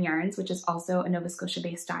Handmaiden Fine Yarns, which is also a Nova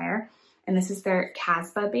Scotia-based dyer. And this is their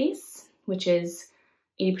Casbah base, which is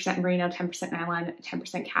 80% merino, 10% nylon,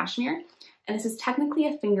 10% cashmere. And this is technically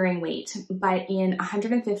a fingering weight, but in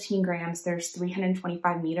 115 grams, there's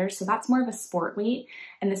 325 meters. So that's more of a sport weight.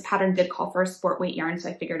 And this pattern did call for a sport weight yarn, so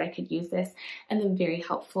I figured I could use this. And the very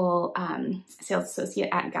helpful sales associate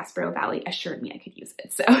at Gaspereau Valley assured me I could use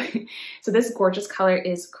it. So this gorgeous color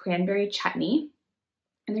is Cranberry Chutney.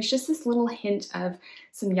 And there's just this little hint of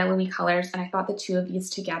some yellowy colors. And I thought the two of these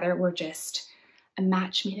together were just a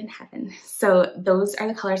match made in heaven. So those are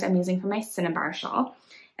the colors I'm using for my Cinnabar shawl.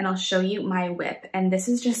 And I'll show you my whip. And this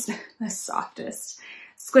is just the softest,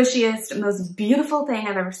 squishiest, most beautiful thing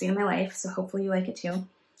I've ever seen in my life. So hopefully you like it too.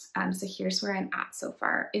 So here's where I'm at so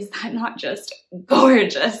far. Is that not just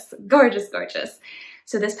gorgeous? Gorgeous, gorgeous.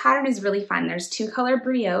 So this pattern is really fun. There's 2-color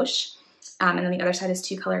brioche, and then the other side is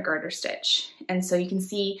 2-color garter stitch. And so you can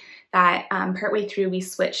see that partway through we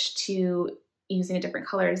switched to using a different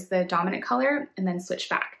color as the dominant color and then switch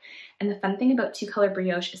back. And the fun thing about 2-color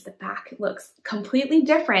brioche is the back looks completely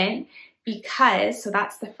different because, so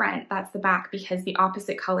that's the front, that's the back, because the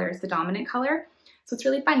opposite color is the dominant color. So it's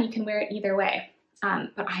really fun. You can wear it either way.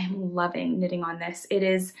 But I am loving knitting on this.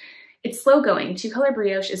 It's slow going. 2-color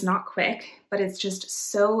brioche is not quick, but it's just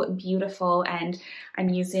so beautiful. And I'm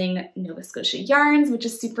using Nova Scotia yarns, which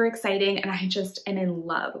is super exciting. And I just am in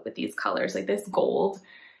love with these colors. Like this gold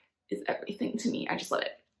is everything to me. I just love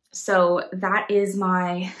it. So that is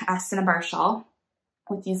my Cinnabar shawl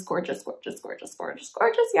with these gorgeous, gorgeous, gorgeous, gorgeous,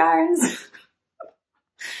 gorgeous yarns.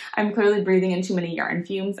 I'm clearly breathing in too many yarn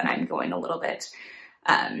fumes and I'm going a little bit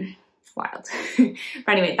wild. But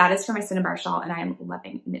anyway, that is for my Cinnabar shawl and I'm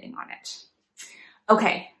loving knitting on it.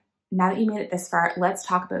 Okay, now that you made it this far, let's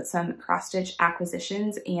talk about some cross-stitch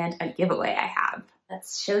acquisitions and a giveaway I have.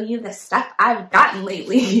 Let's show you the stuff I've gotten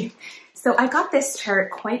lately. So I got this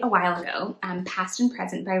chart quite a while ago, Past and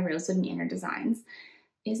Present by Rosewood Manor Designs.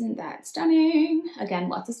 Isn't that stunning? Again,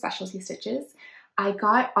 lots of specialty stitches. I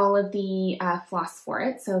got all of the floss for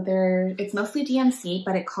it. So it's mostly DMC,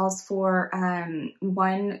 but it calls for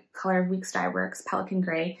 1 color of Weeks Dye Works Pelican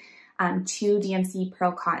Gray, 2 DMC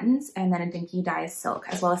pearl cottons, and then a Dinky Dyes silk,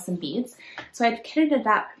 as well as some beads. So I'd kitted it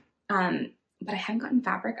up, but I hadn't gotten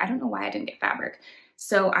fabric. I don't know why I didn't get fabric.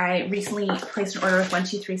 So I recently placed an order with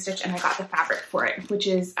 123 Stitch and I got the fabric for it, which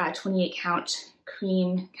is a 28 count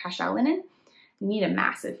cream cashel linen. You need a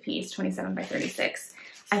massive piece, 27 by 36.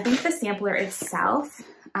 I think the sampler itself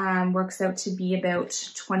works out to be about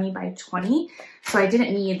 20 by 20. So I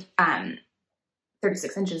didn't need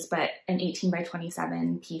 36 inches, but an 18 by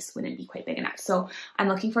 27 piece wouldn't be quite big enough. So I'm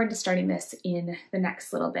looking forward to starting this in the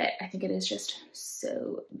next little bit. I think it is just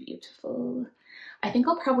so beautiful. I think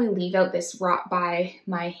I'll probably leave out this wrought by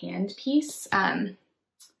my hand piece.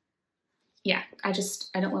 Yeah, I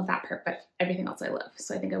don't love that part, but everything else I love.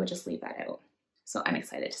 So I think I would just leave that out. So I'm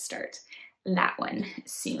excited to start that one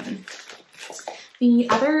soon. The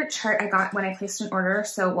other chart I got when I placed an order,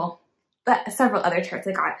 several other charts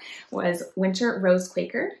I got, was Winter Rose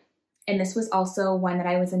Quaker. And this was also one that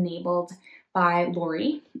I was enabled by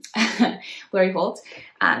Lori Holt,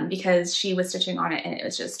 because she was stitching on it and it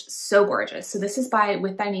was just so gorgeous. So this is by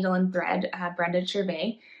With Thy Needle and Thread, Brenda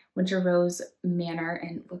Gervais, Winter Rose Manor,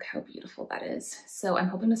 and look how beautiful that is. So I'm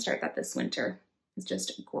hoping to start that this winter. It's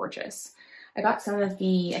just gorgeous. I got some of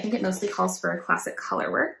the, I think it mostly calls for Classic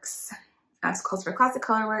Colorworks. It calls for Classic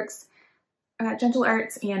Colorworks, Gentle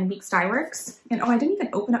Arts, and Weeks Dye Works. And oh, I didn't even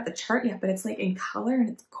open up the chart yet, but it's like in color and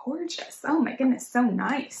it's gorgeous. Oh my goodness, so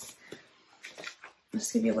nice. I'll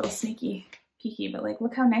just give you a little sneaky peeky, but like,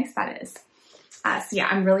 look how nice that is. So yeah,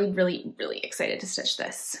 I'm really, really, really excited to stitch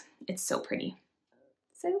this. It's so pretty.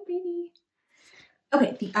 So pretty.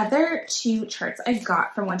 Okay, the other 2 charts I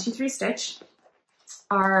got from 123 Stitch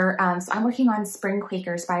are, so I'm working on Spring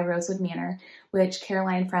Quakers by Rosewood Manor, which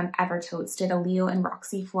Caroline from Evertotes did a Leo and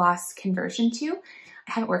Roxy floss conversion to.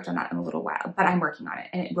 I haven't worked on that in a little while, but I'm working on it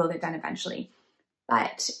and it will get done eventually.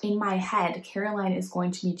 But in my head, Caroline is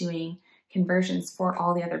going to be doing conversions for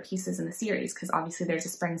all the other pieces in the series, because obviously there's a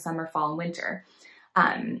spring, summer, fall, and winter.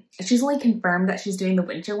 She's only confirmed that she's doing the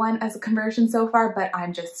winter one as a conversion so far, but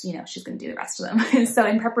I'm just, you know, she's going to do the rest of them. So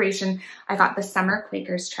in preparation, I got the Summer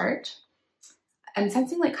Quakers chart. I'm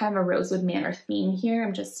sensing like kind of a Rosewood Manor theme here.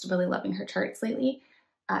 I'm just really loving her charts lately.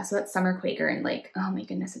 So that's Summer Quaker, and like, oh my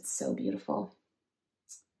goodness, it's so beautiful.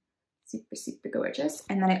 Super, super gorgeous.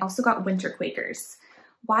 And then I also got Winter Quakers.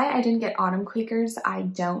 Why I didn't get Autumn Quakers, I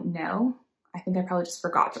don't know. I think I probably just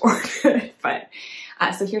forgot to order it, but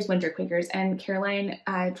so here's Winter Quakers. And Caroline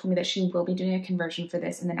told me that she will be doing a conversion for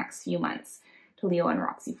this in the next few months to Leo and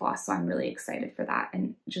Roxy floss. So I'm really excited for that.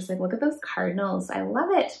 And just like, look at those cardinals. I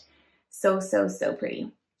love it. So, so, so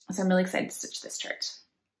pretty. So I'm really excited to stitch this chart.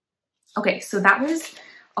 Okay, so that was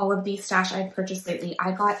all of the stash I've purchased lately.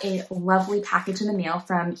 I got a lovely package in the mail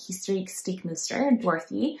from Xstitchmd,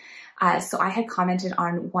 Dorothy. So I had commented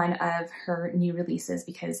on one of her new releases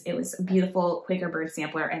because it was a beautiful Quaker bird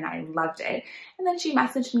sampler and I loved it. And then she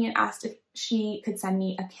messaged me and asked if she could send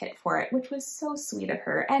me a kit for it, which was so sweet of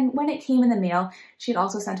her. And when it came in the mail, she had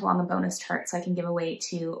also sent along a bonus chart so I can give away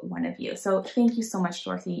to one of you. So thank you so much,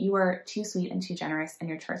 Dorothy. You are too sweet and too generous, and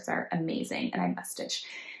your charts are amazing. And I must stitch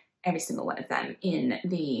every single one of them in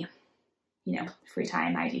the, free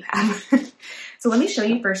time I do have. So let me show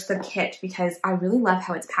you first the kit because I really love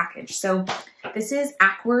how it's packaged. So this is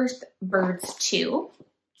Ackworth Birds 2.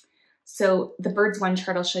 So the Birds 1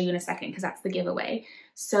 chart I'll show you in a second because that's the giveaway.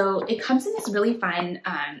 So it comes in this really fun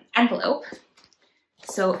envelope.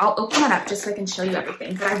 So I'll open that up just so I can show you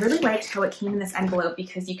everything. But I really liked how it came in this envelope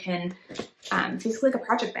because you can, basically like a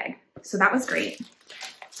project bag. So that was great.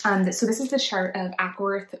 So this is the chart of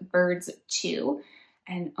Ackworth Birds 2.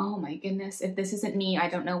 And oh my goodness, if this isn't me, I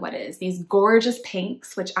don't know what is. These gorgeous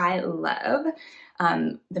pinks, which I love.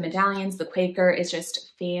 The medallions, the Quaker is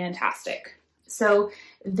just fantastic. So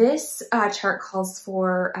this chart calls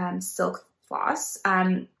for silk floss.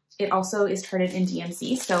 It also is charted in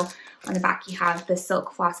DMC. So on the back, you have the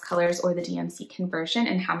silk floss colors or the DMC conversion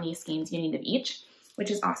and how many skeins you need of each,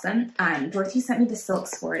 which is awesome. Dorothy sent me the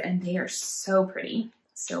silks for it and they are so pretty.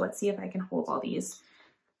 So let's see if I can hold all these.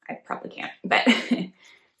 I probably can't, but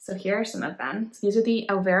so here are some of them. So these are the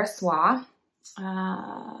Elvira Soie.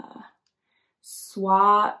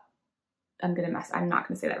 Soie, I'm not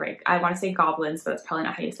gonna say that right. I wanna say goblins, but that's probably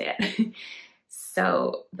not how you say it.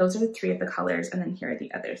 So those are the 3 of the colors, and then here are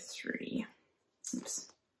the other 3.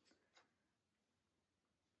 Oops.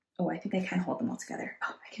 Oh, I think I can hold them all together.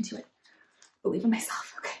 Oh, I can do it. Believe in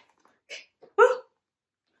myself, okay. Oh.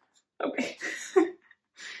 Okay.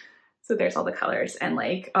 So there's all the colors and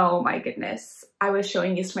like, oh my goodness. I was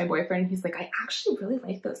showing these to my boyfriend. He's like, I actually really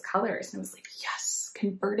like those colors. And I was like, yes,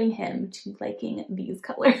 converting him to liking these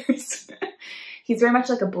colors. He's very much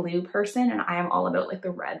like a blue person and I am all about like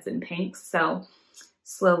the reds and pinks. So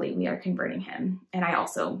slowly we are converting him. And I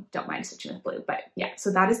also don't mind stitching with blue, but yeah.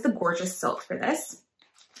 So that is the gorgeous silk for this.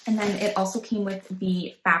 And then it also came with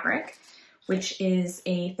the fabric, which is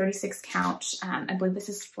a 36 count. I believe this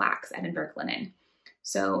is flax Edinburgh linen.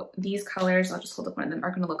 So these colors, I'll just hold up one of them, are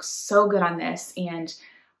going to look so good on this. And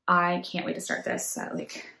I can't wait to start this.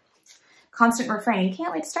 Like constant refrain,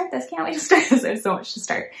 can't wait to start this, can't wait to start this. There's so much to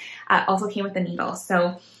start. Also came with the needle.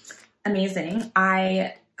 So amazing.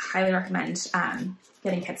 I highly recommend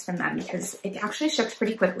getting kits from them because it actually shipped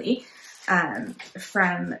pretty quickly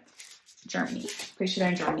from Germany. Pretty sure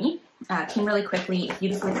they're in Germany. Came really quickly,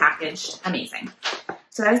 beautifully packaged, amazing.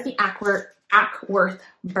 So that is the Ackworth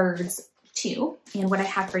Birds 2, and what I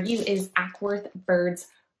have for you is Ackworth Birds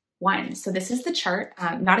 1. So this is the chart,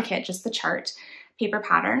 not a kit, just the chart paper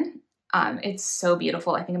pattern. It's so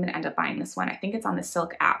beautiful. I think I'm going to end up buying this one. I think it's on the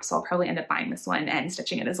Silk app, so I'll probably end up buying this one and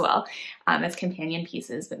stitching it as well as companion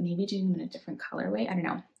pieces, but maybe doing them in a different colorway. I don't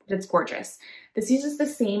know, but it's gorgeous. This uses the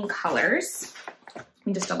same colors. Let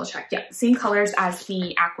me just double check. Yeah, same colors as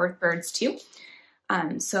the Ackworth Birds 2.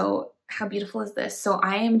 So how beautiful is this? So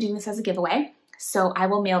I am doing this as a giveaway. So I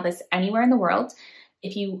will mail this anywhere in the world.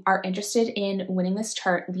 If you are interested in winning this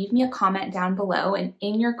chart, leave me a comment down below and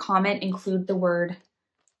in your comment include the word,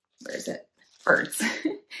 where is it? Birds,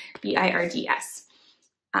 B-I-R-D-S.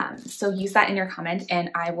 So use that in your comment and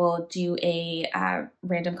I will do a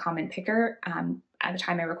random comment picker at the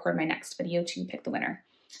time I record my next video to pick the winner.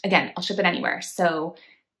 Again, I'll ship it anywhere. So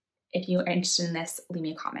if you are interested in this, leave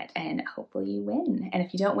me a comment and hopefully you win. And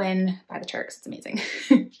if you don't win, buy the chart 'cause it's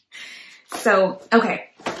amazing. So, okay,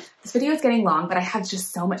 this video is getting long, but I have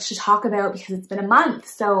just so much to talk about because it's been a month.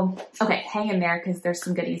 So, okay, hang in there because there's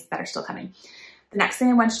some goodies that are still coming. The next thing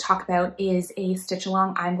I want to talk about is a stitch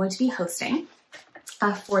along I'm going to be hosting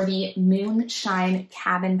for the Moonshine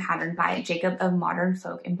Cabin pattern by Jacob of Modern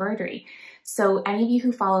Folk Embroidery. So any of you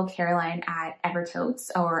who follow Caroline at Evertotes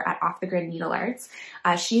or at Off the Grid Needle Arts,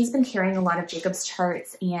 she's been carrying a lot of Jacob's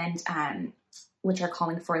charts and which are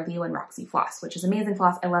calling for Leo and Roxy floss, which is amazing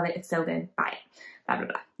floss. I love it. It's so good. Buy it. Blah, blah,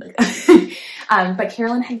 blah. But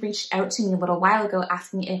Carolyn had reached out to me a little while ago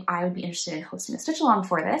asking if I would be interested in hosting a stitch along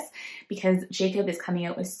for this because Jacob is coming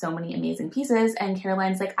out with so many amazing pieces and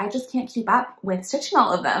Caroline's like, I just can't keep up with stitching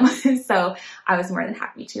all of them. So I was more than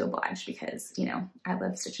happy to oblige because, you know, I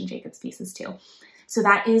love stitching Jacob's pieces too. So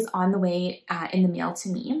that is on the way in the mail to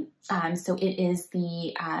me. So it is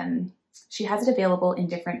the, she has it available in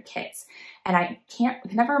different kits. And I can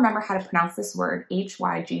never remember how to pronounce this word,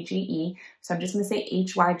 Hygge. So I'm just gonna say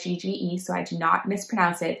Hygge so I do not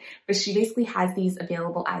mispronounce it. But she basically has these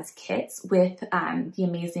available as kits with the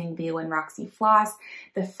amazing Leo and Roxy floss,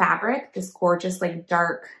 the fabric, this gorgeous like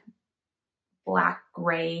dark black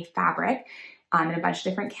gray fabric in a bunch of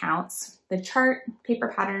different counts, the chart,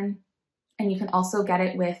 paper pattern, and you can also get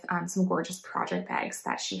it with some gorgeous project bags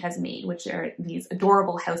that she has made, which are these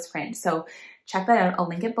adorable house prints. So check that out. I'll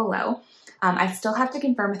link it below. I still have to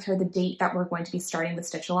confirm with her the date that we're going to be starting the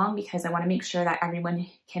stitch along because I want to make sure that everyone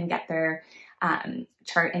can get their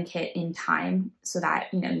chart and kit in time so that,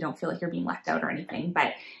 you know, you don't feel like you're being left out or anything.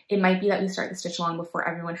 But it might be that we start the stitch along before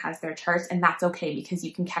everyone has their charts, and that's okay because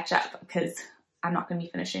you can catch up because I'm not going to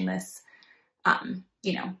be finishing this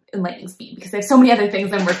you know, in lightning speed because I have so many other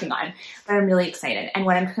things I'm working on, but I'm really excited. And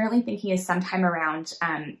what I'm currently thinking is sometime around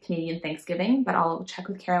Canadian Thanksgiving, but I'll check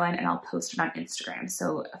with Caroline and I'll post it on Instagram.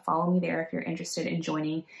 So follow me there if you're interested in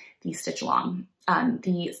joining the stitch along.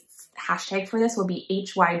 The hashtag for this will be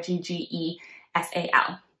HYGGESAL.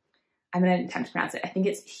 I'm going to attempt to pronounce it. I think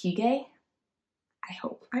it's Hygge. I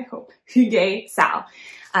hope. Hygge Sal.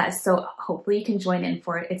 So hopefully you can join in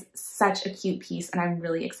for it. It's such a cute piece and I'm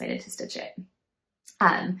really excited to stitch it.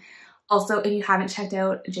 Also, if you haven't checked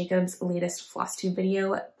out Jacob's latest Flosstube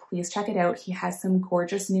video, please check it out. He has some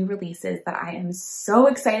gorgeous new releases that I am so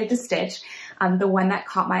excited to stitch. The one that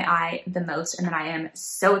caught my eye the most and that I am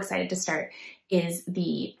so excited to start is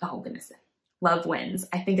the, oh goodness, Love Wins.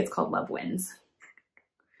 I think it's called Love Wins.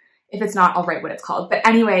 If it's not, I'll write what it's called. But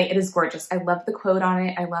anyway, it is gorgeous. I love the quote on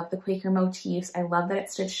it. I love the Quaker motifs. I love that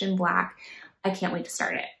it's stitched in black. I can't wait to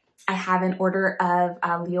start it. I have an order of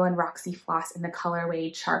Leo and Roxy floss in the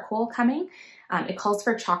colorway Charcoal coming. It calls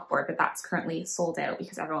for chalkboard, but that's currently sold out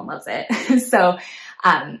because everyone loves it. So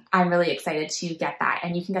I'm really excited to get that.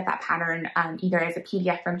 And you can get that pattern either as a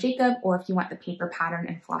PDF from Jacob, or if you want the paper pattern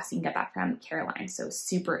and floss, you can get that from Caroline. So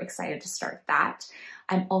super excited to start that.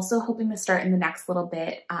 I'm also hoping to start in the next little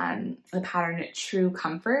bit the pattern True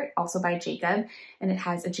Comfort, also by Jacob, and it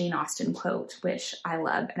has a Jane Austen quote, which I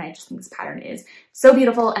love, and I just think this pattern is so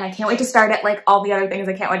beautiful, and I can't wait to start it like all the other things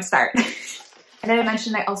I can't wait to start. And then I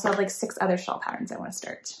mentioned I also have like 6 other shawl patterns I want to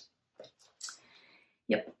start.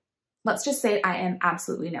 Yep. Let's just say I am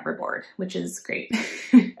absolutely never bored, which is great.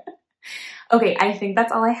 Okay, I think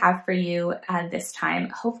that's all I have for you this time.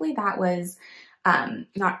 Hopefully that was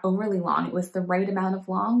not overly long. It was the right amount of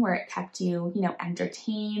long where it kept you, you know,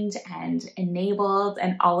 entertained and enabled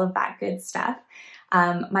and all of that good stuff.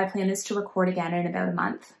 My plan is to record again in about a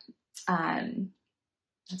month.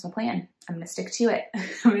 That's my plan. I'm going to stick to it.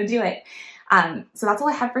 I'm going to do it. So that's all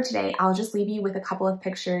I have for today. I'll just leave you with a couple of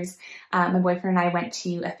pictures. My boyfriend and I went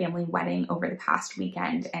to a family wedding over the past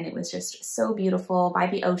weekend and it was just so beautiful by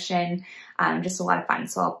the ocean. Just a lot of fun.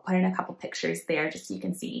 So I'll put in a couple pictures there just so you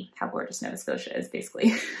can see how gorgeous Nova Scotia is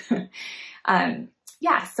basically.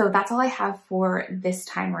 Yeah, so that's all I have for this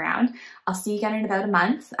time around. I'll see you again in about a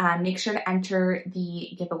month. Make sure to enter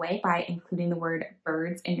the giveaway by including the word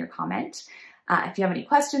birds in your comment. If you have any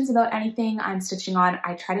questions about anything I'm stitching on,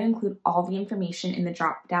 I try to include all the information in the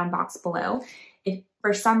drop down box below. If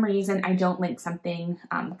for some reason I don't link something,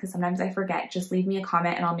 because sometimes I forget, just leave me a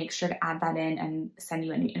comment and I'll make sure to add that in and send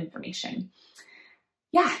you any information.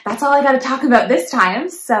 Yeah, that's all I got to talk about this time.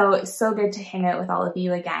 So good to hang out with all of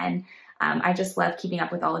you again. I just love keeping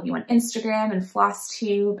up with all of you on Instagram and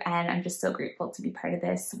Flosstube, and I'm just so grateful to be part of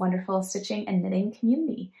this wonderful stitching and knitting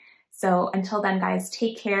community. So until then, guys,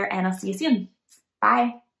 take care and I'll see you soon.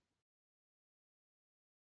 Bye.